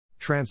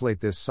Translate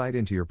this site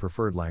into your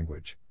preferred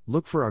language.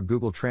 Look for our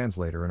Google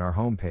Translator in our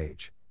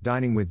homepage,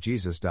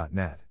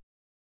 diningwithjesus.net.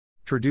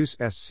 Traduce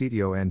este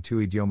sitio en tu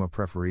idioma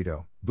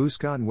preferido.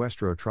 Busca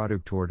nuestro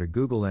traductor de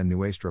Google en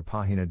nuestra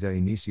página de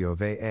inicio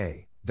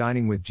va,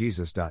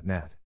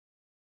 diningwithjesus.net.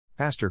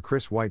 Pastor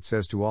Chris White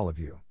says to all of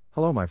you,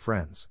 hello my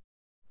friends.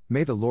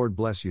 May the Lord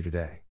bless you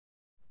today.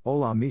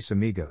 Hola mis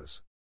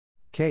amigos.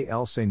 Que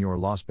el Señor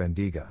los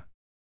bendiga.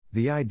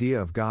 The idea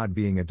of God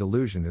being a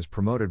delusion is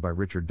promoted by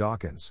Richard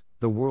Dawkins,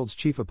 the world's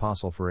chief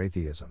apostle for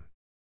atheism.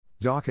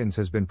 Dawkins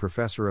has been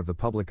professor of the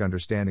public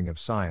understanding of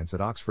science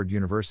at Oxford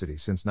University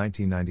since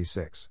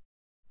 1996.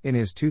 In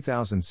his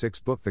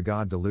 2006 book The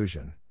God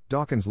Delusion,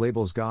 Dawkins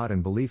labels God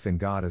and belief in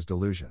God as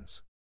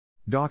delusions.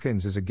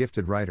 Dawkins is a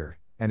gifted writer,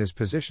 and his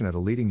position at a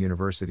leading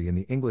university in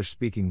the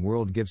English-speaking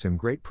world gives him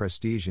great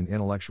prestige in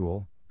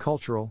intellectual,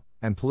 cultural,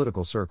 and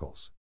political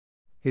circles.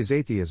 His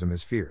atheism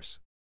is fierce.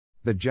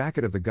 The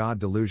jacket of the God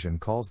delusion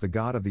calls the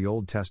God of the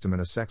Old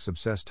Testament a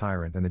sex-obsessed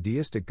tyrant and the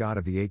deistic God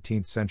of the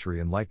 18th century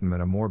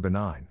Enlightenment a more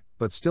benign,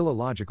 but still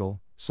illogical,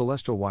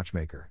 celestial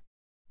watchmaker.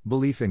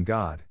 Belief in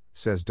God,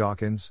 says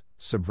Dawkins,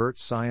 subverts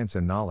science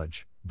and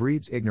knowledge,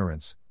 breeds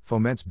ignorance,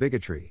 foments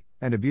bigotry,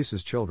 and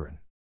abuses children.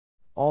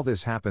 All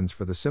this happens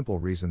for the simple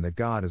reason that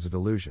God is a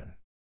delusion.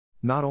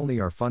 Not only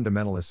are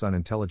fundamentalists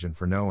unintelligent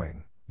for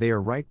knowing, they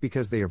are right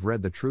because they have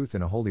read the truth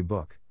in a holy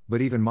book,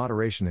 but even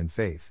moderation in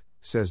faith,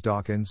 says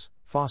Dawkins,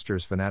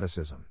 fosters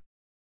fanaticism.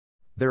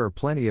 There are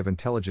plenty of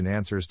intelligent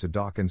answers to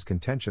Dawkins'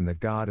 contention that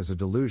God is a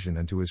delusion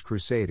and to his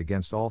crusade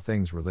against all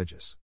things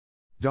religious.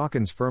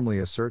 Dawkins firmly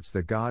asserts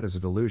that God is a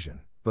delusion,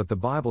 but the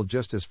Bible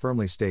just as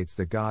firmly states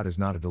that God is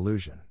not a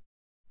delusion.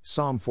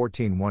 Psalm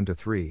 14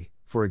 1-3,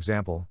 for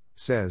example,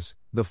 says,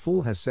 "The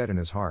fool has said in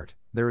his heart,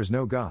 there is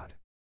no God."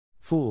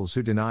 Fools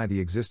who deny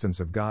the existence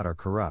of God are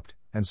corrupt,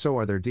 and so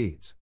are their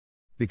deeds.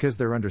 Because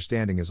their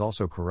understanding is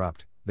also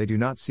corrupt, they do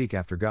not seek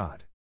after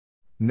God.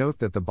 Note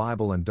that the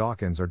Bible and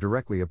Dawkins are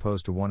directly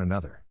opposed to one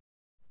another.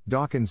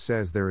 Dawkins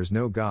says there is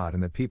no God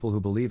and that people who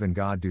believe in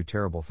God do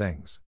terrible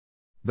things.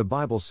 The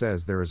Bible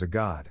says there is a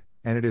God,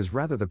 and it is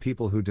rather the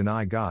people who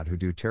deny God who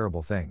do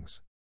terrible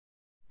things.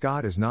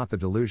 God is not the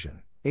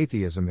delusion,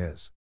 atheism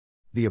is.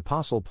 The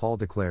Apostle Paul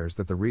declares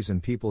that the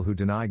reason people who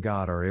deny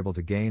God are able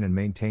to gain and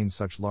maintain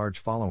such large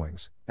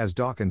followings, as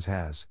Dawkins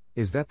has,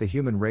 is that the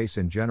human race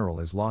in general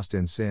is lost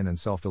in sin and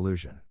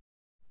self-delusion.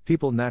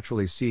 People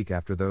naturally seek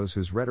after those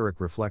whose rhetoric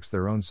reflects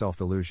their own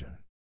self-delusion.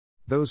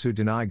 Those who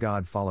deny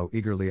God follow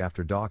eagerly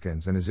after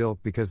Dawkins and his ilk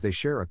because they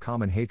share a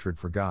common hatred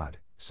for God,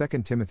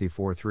 2 Timothy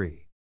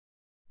 4:3.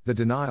 The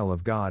denial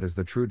of God is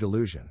the true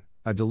delusion,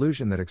 a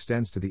delusion that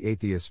extends to the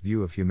atheist's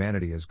view of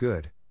humanity as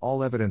good,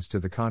 all evidence to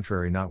the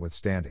contrary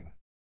notwithstanding.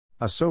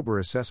 A sober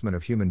assessment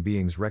of human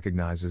beings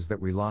recognizes that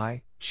we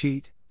lie,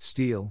 cheat,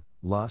 steal,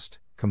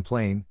 lust,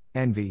 complain,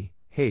 envy,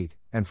 hate,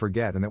 and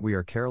forget, and that we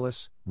are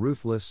careless,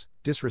 ruthless,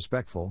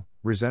 disrespectful,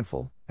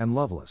 resentful, and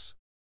loveless.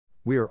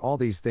 We are all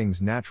these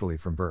things naturally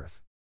from birth.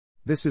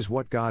 This is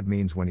what God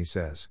means when he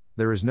says,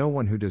 "There is no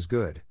one who does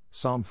good,"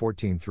 Psalm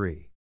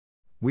 14:3.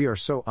 We are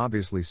so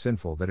obviously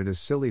sinful that it is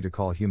silly to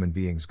call human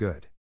beings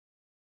good.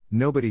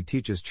 Nobody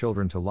teaches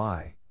children to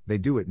lie, they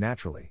do it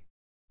naturally.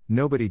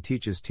 Nobody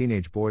teaches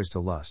teenage boys to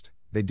lust,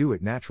 they do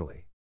it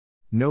naturally.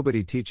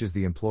 Nobody teaches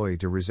the employee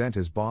to resent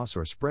his boss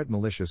or spread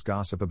malicious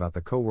gossip about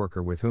the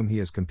coworker with whom he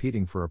is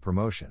competing for a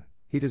promotion,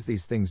 he does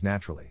these things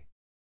naturally.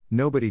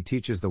 Nobody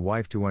teaches the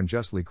wife to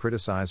unjustly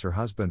criticize her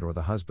husband or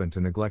the husband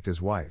to neglect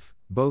his wife,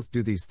 both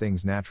do these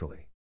things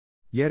naturally.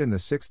 Yet in the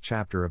 6th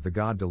chapter of The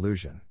God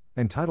Delusion,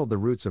 entitled The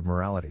Roots of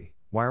Morality,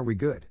 Why Are We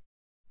Good?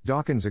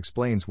 Dawkins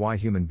explains why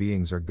human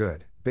beings are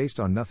good, based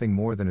on nothing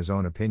more than his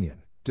own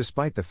opinion,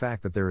 despite the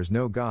fact that there is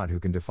no God who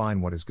can define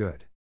what is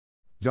good.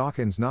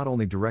 Dawkins not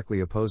only directly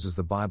opposes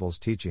the Bible's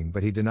teaching,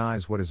 but he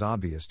denies what is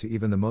obvious to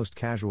even the most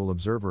casual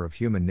observer of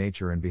human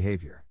nature and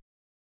behavior.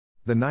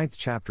 The 9th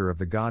chapter of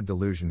The God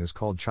Delusion is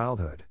called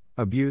Childhood,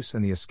 Abuse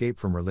and the Escape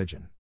from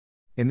Religion.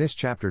 In this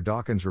chapter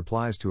Dawkins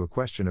replies to a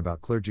question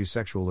about clergy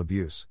sexual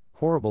abuse.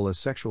 Horrible as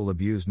sexual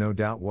abuse no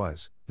doubt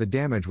was, the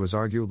damage was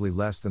arguably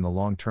less than the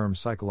long-term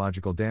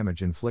psychological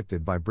damage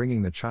inflicted by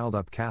bringing the child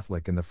up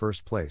Catholic in the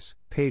first place,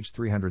 page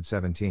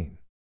 317.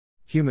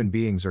 Human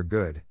beings are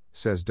good,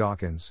 says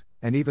Dawkins,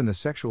 and even the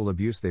sexual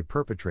abuse they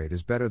perpetrate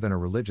is better than a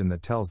religion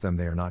that tells them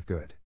they are not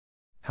good.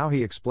 How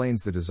he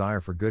explains the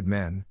desire for good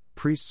men,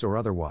 priests or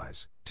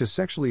otherwise, to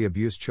sexually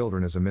abuse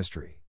children is a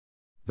mystery.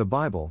 The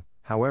Bible,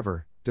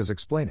 however, does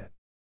explain it.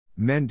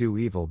 Men do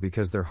evil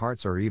because their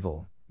hearts are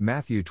evil,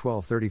 Matthew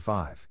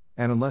 12:35,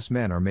 and unless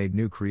men are made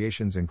new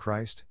creations in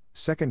Christ,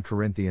 2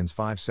 Corinthians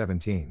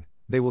 5:17,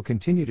 they will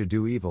continue to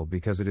do evil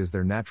because it is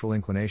their natural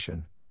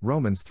inclination,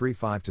 Romans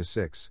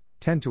 3:5-6,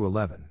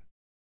 10-11.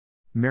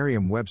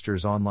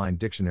 Merriam-Webster's online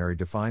dictionary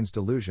defines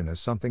delusion as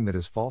something that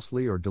is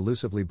falsely or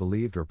delusively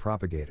believed or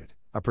propagated,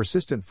 a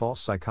persistent false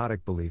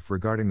psychotic belief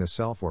regarding the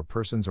self or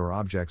persons or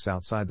objects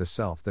outside the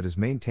self that is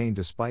maintained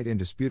despite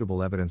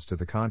indisputable evidence to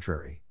the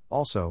contrary,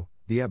 also,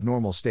 the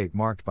abnormal state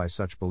marked by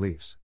such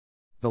beliefs.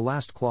 The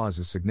last clause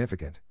is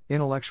significant.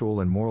 Intellectual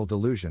and moral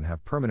delusion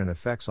have permanent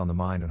effects on the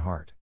mind and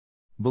heart.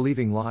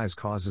 Believing lies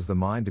causes the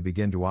mind to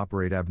begin to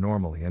operate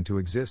abnormally and to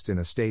exist in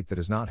a state that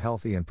is not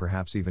healthy and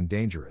perhaps even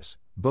dangerous,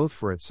 both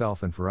for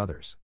itself and for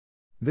others.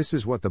 This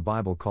is what the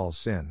Bible calls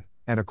sin,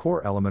 and a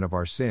core element of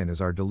our sin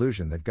is our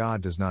delusion that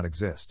God does not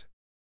exist.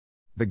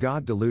 The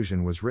God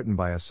delusion was written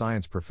by a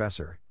science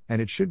professor,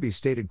 and it should be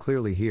stated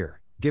clearly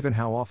here, given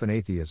how often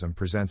atheism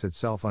presents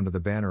itself under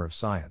the banner of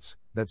science,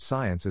 that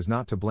science is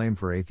not to blame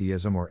for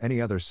atheism or any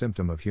other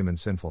symptom of human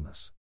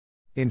sinfulness.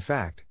 In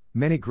fact,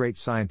 many great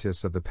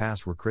scientists of the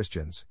past were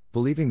Christians,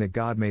 believing that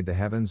God made the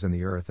heavens and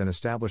the earth and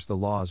established the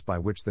laws by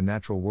which the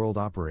natural world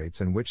operates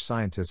and which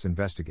scientists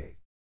investigate.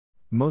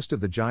 Most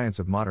of the giants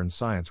of modern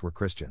science were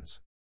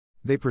Christians.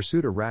 They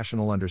pursued a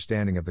rational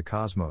understanding of the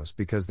cosmos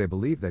because they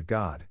believed that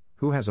God,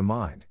 who has a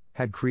mind,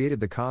 had created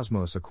the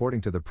cosmos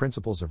according to the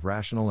principles of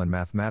rational and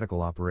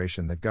mathematical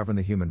operation that govern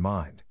the human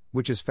mind,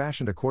 which is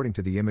fashioned according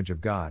to the image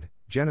of God,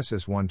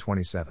 Genesis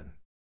 1:27.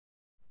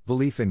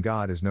 Belief in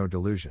God is no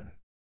delusion.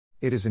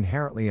 It is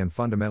inherently and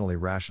fundamentally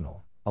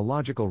rational, a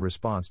logical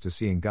response to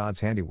seeing God's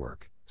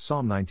handiwork,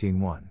 Psalm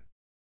 19:1.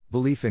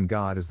 Belief in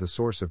God is the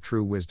source of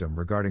true wisdom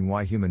regarding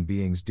why human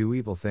beings do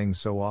evil things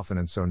so often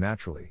and so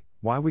naturally,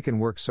 why we can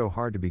work so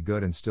hard to be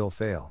good and still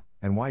fail,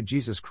 and why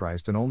Jesus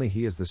Christ and only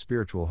He is the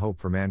spiritual hope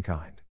for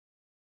mankind.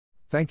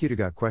 Thank you to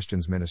Got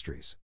Questions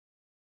Ministries.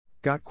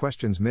 Got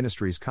Questions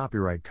Ministries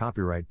copyright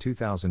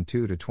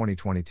 2002 to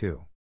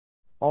 2022.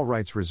 All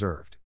rights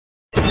reserved.